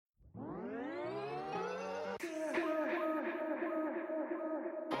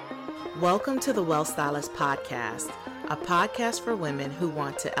Welcome to the Wealth Stylist Podcast, a podcast for women who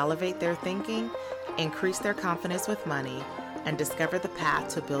want to elevate their thinking, increase their confidence with money, and discover the path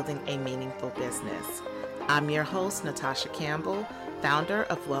to building a meaningful business. I'm your host, Natasha Campbell, founder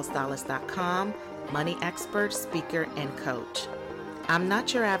of WealthStylist.com, money expert, speaker, and coach. I'm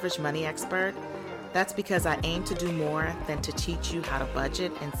not your average money expert. That's because I aim to do more than to teach you how to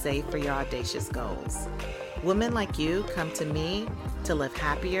budget and save for your audacious goals. Women like you come to me to live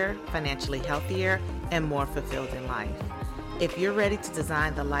happier, financially healthier, and more fulfilled in life. If you're ready to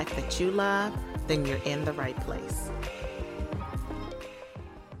design the life that you love, then you're in the right place.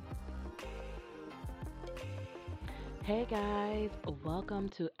 Hey guys, welcome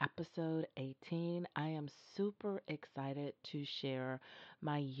to episode 18. I am super excited to share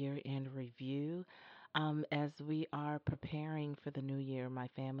my year-end review. As we are preparing for the new year, my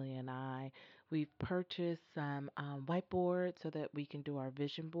family and I, we've purchased some whiteboards so that we can do our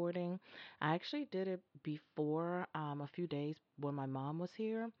vision boarding. I actually did it before a few days when my mom was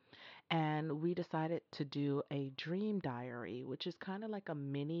here, and we decided to do a dream diary, which is kind of like a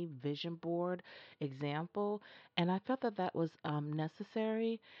mini vision board example. And I felt that that was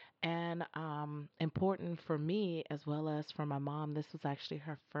necessary and important for me as well as for my mom. This was actually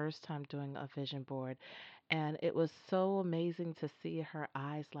her first time doing a vision board. And it was so amazing to see her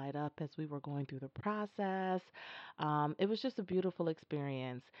eyes light up as we were going through the process. It was just a beautiful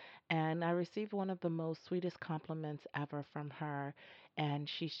experience. And I received one of the most sweetest compliments ever from her. And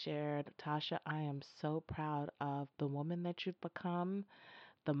she shared, Tasha, I am so proud of the woman that you've become,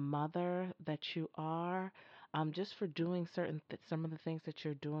 the mother that you are, just for doing some of the things that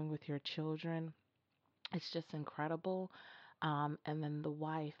you're doing with your children. It's just incredible. And then the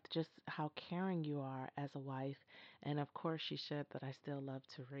wife, just how caring you are as a wife. And of course, she shared that I still love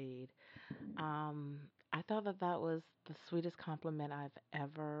to read. Um, I thought that that was the sweetest compliment I've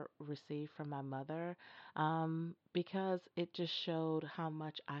ever received from my mother, because it just showed how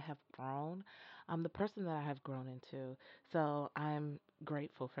much I have grown, the person that I have grown into. So I'm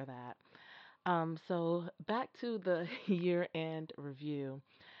grateful for that. So back to the year-end review.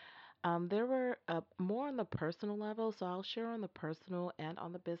 There were more on the personal level, so I'll share on the personal and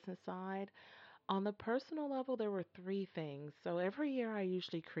on the business side. On the personal level, there were three things. So every year, I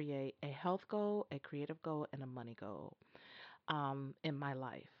usually create a health goal, a creative goal, and a money goal in my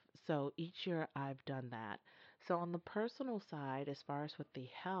life. So each year, I've done that. So on the personal side, as far as with the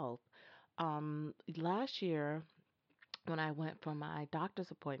health, last year, when I went for my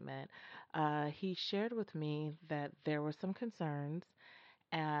doctor's appointment, he shared with me that there were some concerns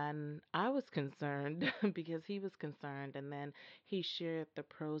and I was concerned because he was concerned. And then he shared the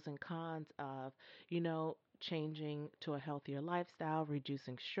pros and cons of, changing to a healthier lifestyle,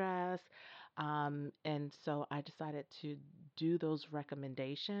 reducing stress. And so I decided to do those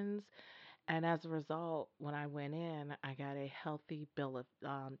recommendations. And as a result, when I went in, I got a healthy bill of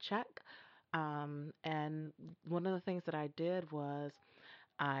check. And one of the things that I did was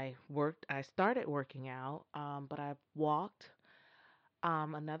I started working out, but I walked.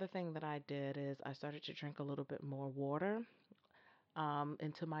 Another thing that I did is I started to drink a little bit more water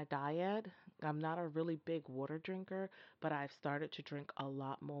into my diet. I'm not a really big water drinker, but I've started to drink a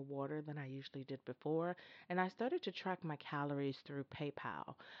lot more water than I usually did before. And I started to track my calories through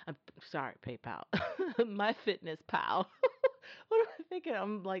PayPal. Sorry, PayPal. My Fitness Pal. What am I thinking?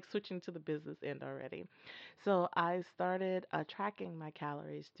 I'm like switching to the business end already. So I started tracking my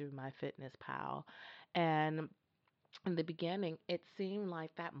calories through my Fitness Pal. And in the beginning, it seemed like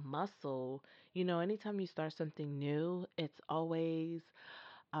that muscle, anytime you start something new, it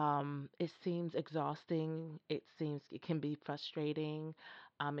seems exhausting. It can be frustrating.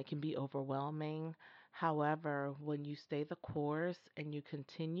 It can be overwhelming. However, when you stay the course and you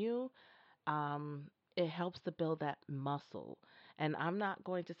continue, um, it helps to build that muscle. And I'm not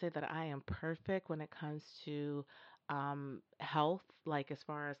going to say that I am perfect when it comes to health, like as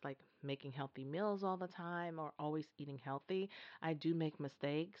far as like making healthy meals all the time or always eating healthy. I do make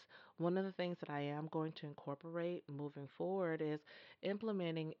mistakes. One of the things that I am going to incorporate moving forward is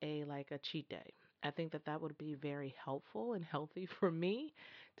implementing a cheat day. I think that that would be very helpful and healthy for me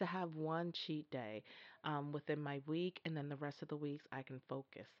to have one cheat day within my week, and then the rest of the weeks I can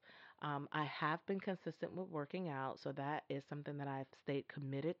focus. I have been consistent with working out, so that is something that I've stayed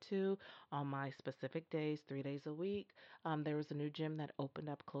committed to on my specific days, 3 days a week. There was a new gym that opened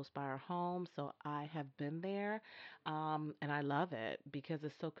up close by our home, so I have been there, and I love it because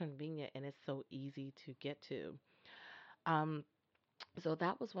it's so convenient and it's so easy to get to. Um, so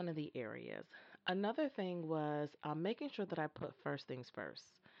that was one of the areas. Another thing was making sure that I put first things first.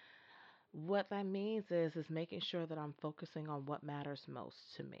 What that means is making sure that I'm focusing on what matters most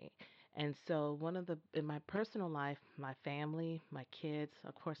to me. And so one of the in my personal life, my family, my kids,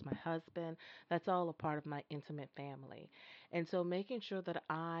 of course my husband, that's all a part of my intimate family. And so making sure that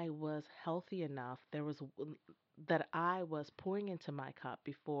I was healthy enough, that I was pouring into my cup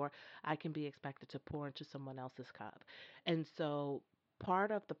before I can be expected to pour into someone else's cup. And so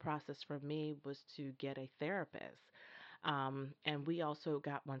part of the process for me was to get a therapist. And we also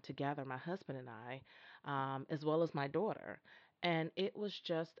got one together, my husband and I, as well as my daughter. And it was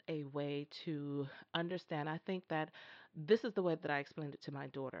just a way to understand. I think that this is the way that I explained it to my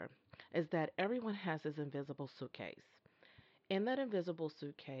daughter is that everyone has this invisible suitcase. In that invisible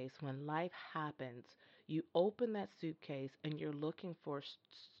suitcase, when life happens, you open that suitcase and you're looking for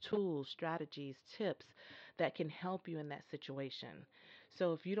tools, strategies, tips that can help you in that situation.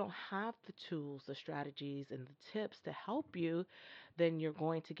 So if you don't have the tools, the strategies, and the tips to help you, then you're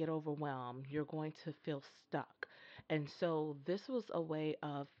going to get overwhelmed. You're going to feel stuck. And so this was a way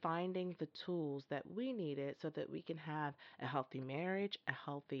of finding the tools that we needed so that we can have a healthy marriage, a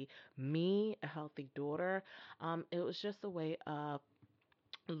healthy me, a healthy daughter. It was just a way of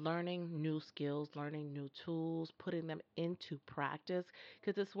learning new skills, learning new tools, putting them into practice.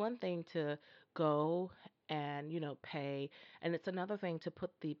 Because it's one thing to go and, pay, and it's another thing to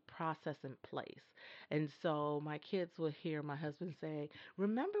put the process in place. And so my kids will hear my husband say,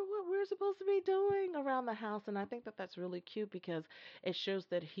 "Remember what we're supposed to be doing around the house?" And I think that that's really cute because it shows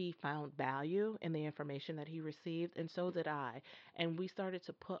that he found value in the information that he received, and so did I. And we started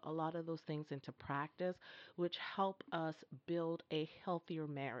to put a lot of those things into practice, which help us build a healthier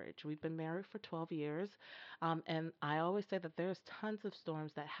marriage. We've been married for 12 years, and I always say that there's tons of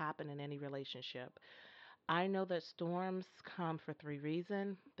storms that happen in any relationship. I know that storms come for three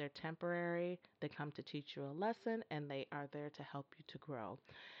reasons. They're temporary, they come to teach you a lesson, and they are there to help you to grow.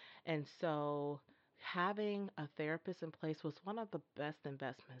 And so having a therapist in place was one of the best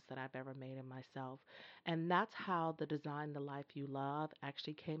investments that I've ever made in myself. And that's how the Design the Life You Love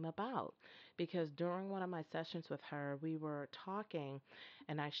actually came about. Because during one of my sessions with her, we were talking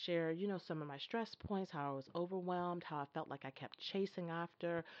and I shared, some of my stress points, how I was overwhelmed, how I felt like I kept chasing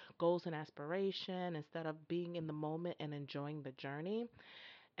after goals and aspiration instead of being in the moment and enjoying the journey.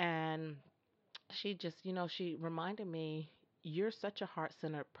 And she just, she reminded me, you're such a heart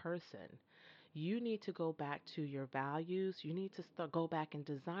centered person. You need to go back to your values. You need to go back and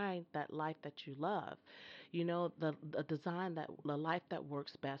design that life that you love. The design that the life that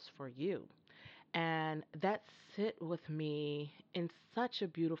works best for you. And that sit with me in such a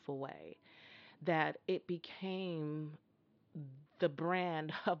beautiful way that it became the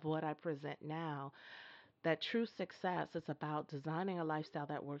brand of what I present now, that true success is about designing a lifestyle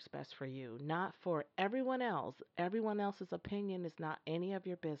that works best for you, not for everyone else. Everyone else's opinion is not any of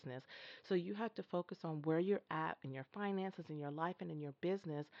your business. So you have to focus on where you're at in your finances, in your life, and in your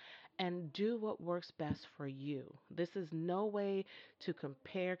business, and do what works best for you. This is no way to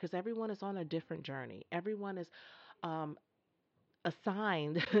compare because everyone is on a different journey. Everyone is um,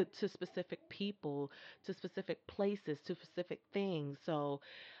 assigned to specific people, to specific places, to specific things. So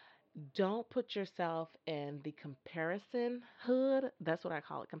don't put yourself in the comparison hood. That's what I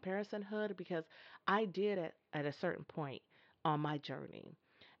call it, comparison hood, because I did it at a certain point on my journey.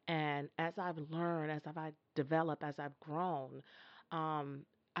 And as I've learned, as I've developed, as I've grown, um,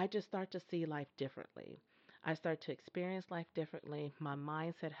 I just start to see life differently. I start to experience life differently. My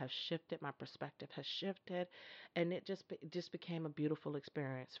mindset has shifted. My perspective has shifted, and it just became a beautiful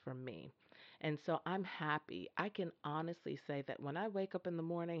experience for me. And so I'm happy. I can honestly say that when I wake up in the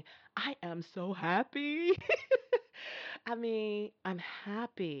morning, I am so happy. I mean, I'm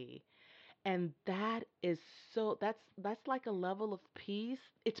happy. And that is that's like a level of peace.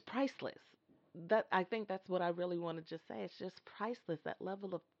 It's priceless. That I think that's what I really want to just say. It's just priceless, that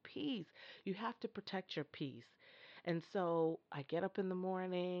level of peace. You have to protect your peace. And so I get up in the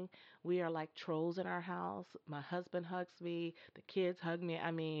morning. We are like trolls in our house. My husband hugs me. The kids hug me.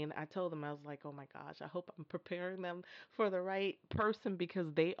 I mean, I told them, I was like, oh my gosh, I hope I'm preparing them for the right person because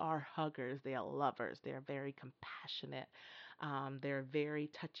they are huggers. They are lovers. They're very compassionate. They're very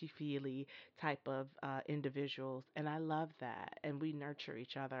touchy feely type of individuals. And I love that. And we nurture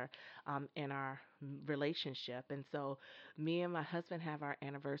each other in our relationship. And so me and my husband have our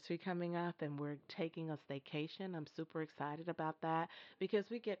anniversary coming up and we're taking a staycation. I'm super excited about that because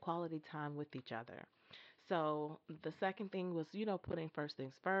we get quality time with each other. So the second thing was, putting first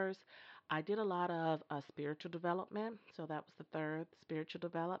things first. I did a lot of spiritual development. So that was the third, spiritual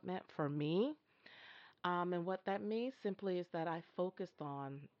development for me. And what that means simply is that I focused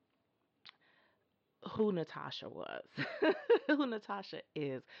on who Natasha was, who Natasha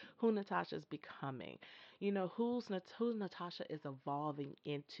is, who Natasha is becoming. Who Natasha is evolving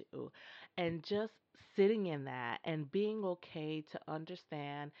into, and just sitting in that and being okay to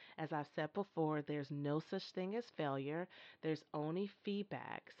understand. As I've said before, there's no such thing as failure. There's only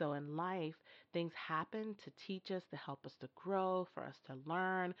feedback. So in life, things happen to teach us, to help us to grow, for us to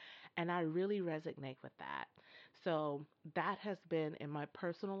learn, and I really resonate with that. So that has been in my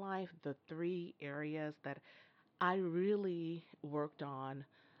personal life the three areas that I really worked on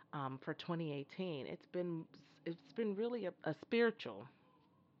for 2018. It's been really a spiritual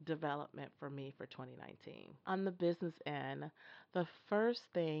development for me for 2019. On the business end, the first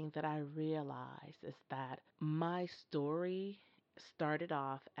thing that I realized is that my story started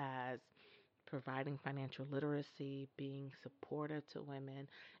off as providing financial literacy, being supportive to women,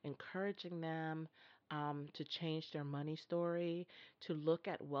 encouraging them to change their money story, to look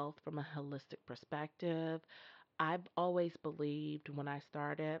at wealth from a holistic perspective. I've always believed when I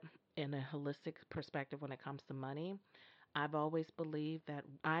started in a holistic perspective when it comes to money. I've always believed that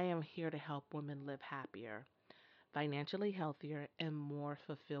I am here to help women live happier, financially healthier, and more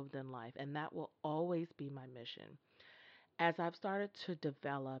fulfilled in life. And that will always be my mission. As I've started to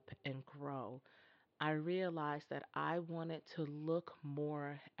develop and grow, I realized that I wanted to look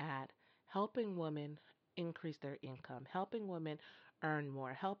more at helping women increase their income, helping women earn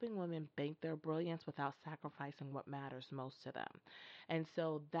more, helping women bank their brilliance without sacrificing what matters most to them. And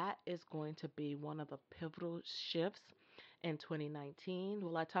so that is going to be one of the pivotal shifts in 2019.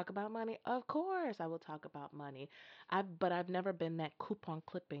 Will I talk about money? Of course, I will talk about money. But I've never been that coupon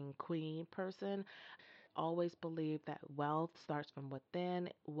clipping queen person. Always believe that wealth starts from within.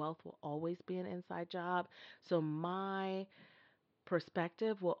 Wealth will always be an inside job. So my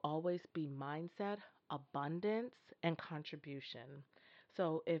perspective will always be mindset, abundance, and contribution.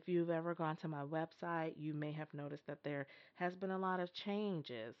 So if you've ever gone to my website, you may have noticed that there has been a lot of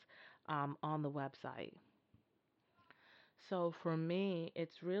changes on the website. So for me,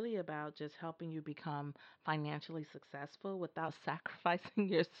 it's really about just helping you become financially successful without sacrificing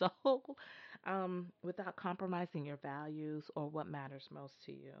your soul, without compromising your values or what matters most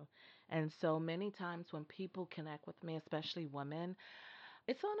to you. And so many times when people connect with me, especially women,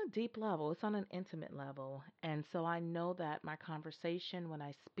 it's on a deep level, it's on an intimate level. And so I know that my conversation, when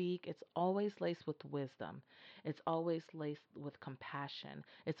I speak, it's always laced with wisdom, it's always laced with compassion,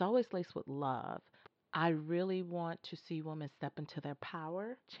 it's always laced with love. I really want to see women step into their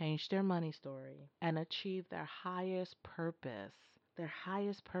power, change their money story, and achieve their highest purpose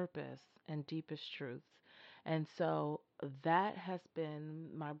and deepest truths. And so that has been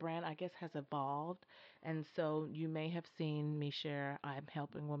my brand, I guess, has evolved. And so you may have seen me share, I'm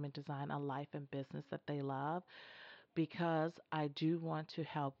helping women design a life and business that they love, because I do want to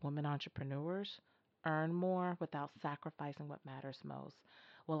help women entrepreneurs earn more without sacrificing what matters most.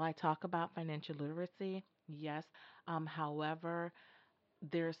 Will I talk about financial literacy? Yes. However,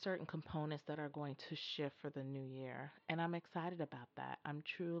 there are certain components that are going to shift for the new year, and I'm excited about that. I'm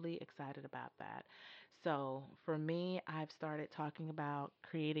truly excited about that. So, for me, I've started talking about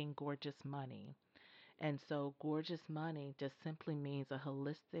creating gorgeous money. And so, gorgeous money just simply means a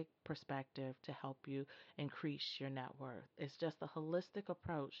holistic perspective to help you increase your net worth. It's just a holistic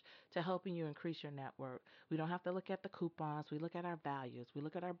approach to helping you increase your net worth. We don't have to look at the coupons. We look at our values. We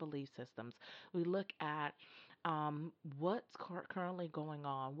look at our belief systems. We look at what's currently going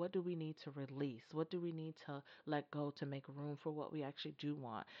on. What do we need to release? What do we need to let go to make room for what we actually do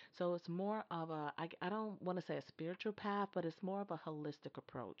want? So it's more of I don't want to say a spiritual path, but it's more of a holistic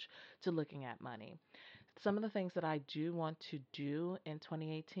approach to looking at money. Some of the things that I do want to do in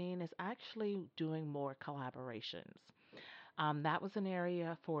 2018 is actually doing more collaborations. That was an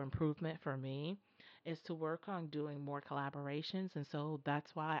area for improvement for me, is to work on doing more collaborations. And so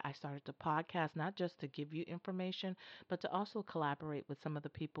that's why I started the podcast, not just to give you information, but to also collaborate with some of the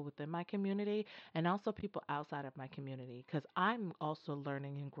people within my community and also people outside of my community, because I'm also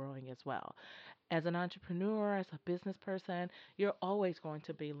learning and growing as well. As an entrepreneur, as a business person, you're always going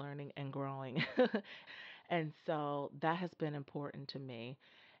to be learning and growing. And so that has been important to me.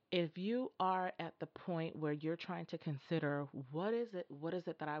 If you are at the point where you're trying to consider what is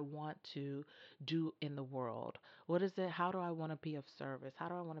it that I want to do in the world? What is it? How do I want to be of service? How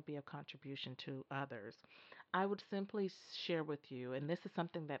do I want to be of contribution to others? I would simply share with you, and this is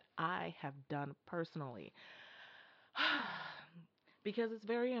something that I have done personally. Because it's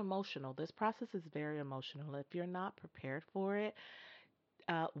very emotional. This process is very emotional. If you're not prepared for it,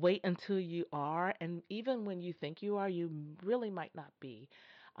 wait until you are. And even when you think you are, you really might not be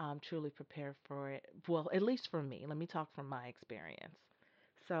truly prepared for it. Well, at least for me. Let me talk from my experience.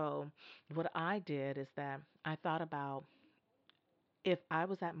 So, what I did is that I thought about if I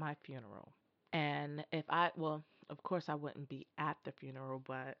was at my funeral, and well, of course, I wouldn't be at the funeral,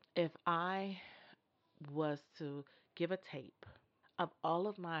 but if I was to give a tape of all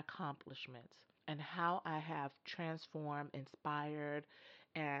of my accomplishments and how I have transformed, inspired,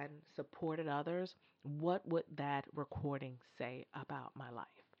 and supported others, what would that recording say about my life?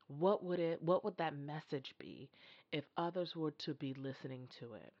 What would that message be if others were to be listening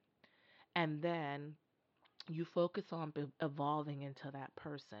to it? And then you focus on evolving into that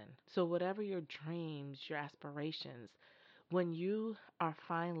person. So whatever your dreams, your aspirations, when you are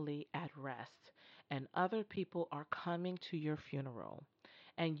finally at rest and other people are coming to your funeral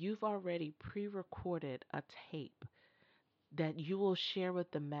and you've already pre-recorded a tape that you will share with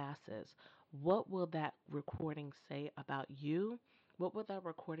the masses, what will that recording say about you? What will that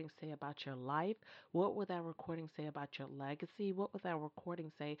recording say about your life? What will that recording say about your legacy? What will that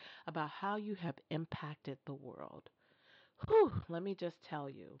recording say about how you have impacted the world? Whew, let me just tell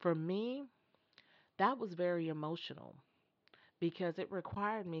you, for me, that was very emotional because it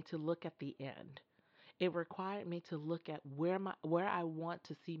required me to look at the end. It required me to look at where I want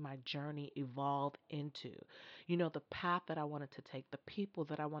to see my journey evolve into. The path that I wanted to take, the people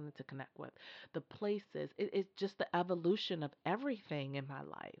that I wanted to connect with, the places. It's just the evolution of everything in my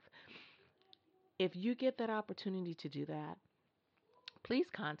life. If you get that opportunity to do that, please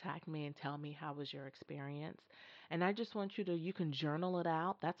contact me and tell me how was your experience. And I just want you can journal it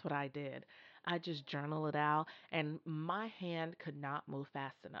out. That's what I did. I just journal it out, and my hand could not move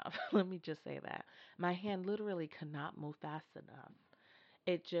fast enough. Let me just say that. My hand literally could not move fast enough.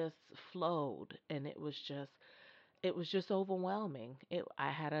 It just flowed, and it was just overwhelming. I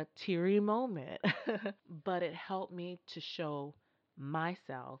had a teary moment, but it helped me to show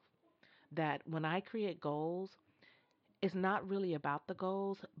myself that when I create goals, it's not really about the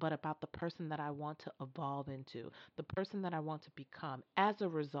goals, but about the person that I want to evolve into, the person that I want to become as a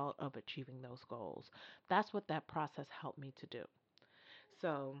result of achieving those goals. That's what that process helped me to do.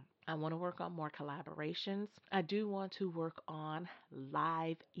 So I want to work on more collaborations. I do want to work on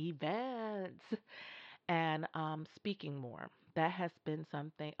live events and speaking more. That has been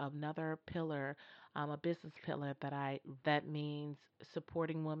something, another pillar, a business pillar that means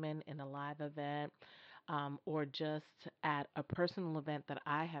supporting women in a live event, or just at a personal event that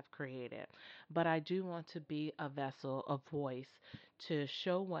I have created. But I do want to be a vessel, a voice to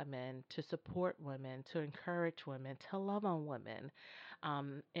show women, to support women, to encourage women, to love on women,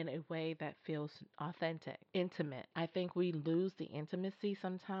 in a way that feels authentic, intimate. I think we lose the intimacy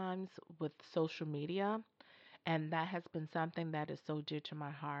sometimes with social media, and that has been something that is so dear to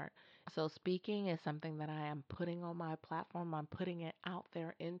my heart. So, speaking is something that I am putting on my platform. I'm putting it out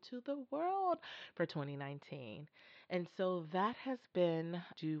there into the world for 2019. And so, that has been,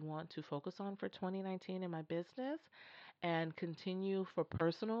 do want to focus on for 2019 in my business and continue for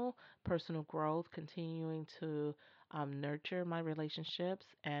personal growth, continuing to nurture my relationships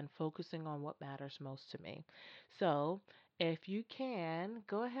and focusing on what matters most to me. So, if you can,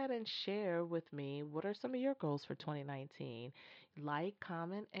 go ahead and share with me what are some of your goals for 2019. Like,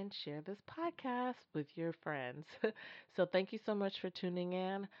 comment, and share this podcast with your friends. So, thank you so much for tuning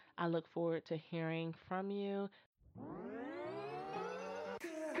in. I look forward to hearing from you.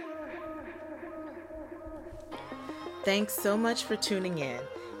 Thanks so much for tuning in.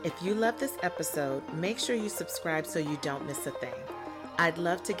 If you love this episode, make sure you subscribe so you don't miss a thing. I'd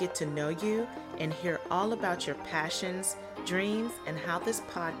love to get to know you and hear all about your passions, dreams, and how this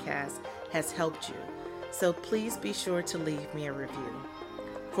podcast has helped you. So please be sure to leave me a review.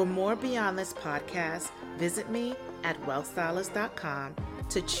 For more beyond this podcast, visit me at wealthstylist.com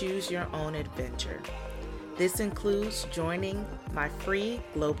to choose your own adventure. This includes joining my free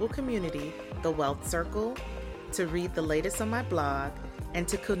global community, The Wealth Circle, to read the latest on my blog, and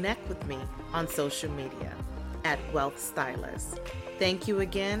to connect with me on social media at Wealth Stylist. Thank you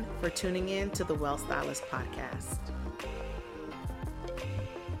again for tuning in to the Wealth Stylist podcast.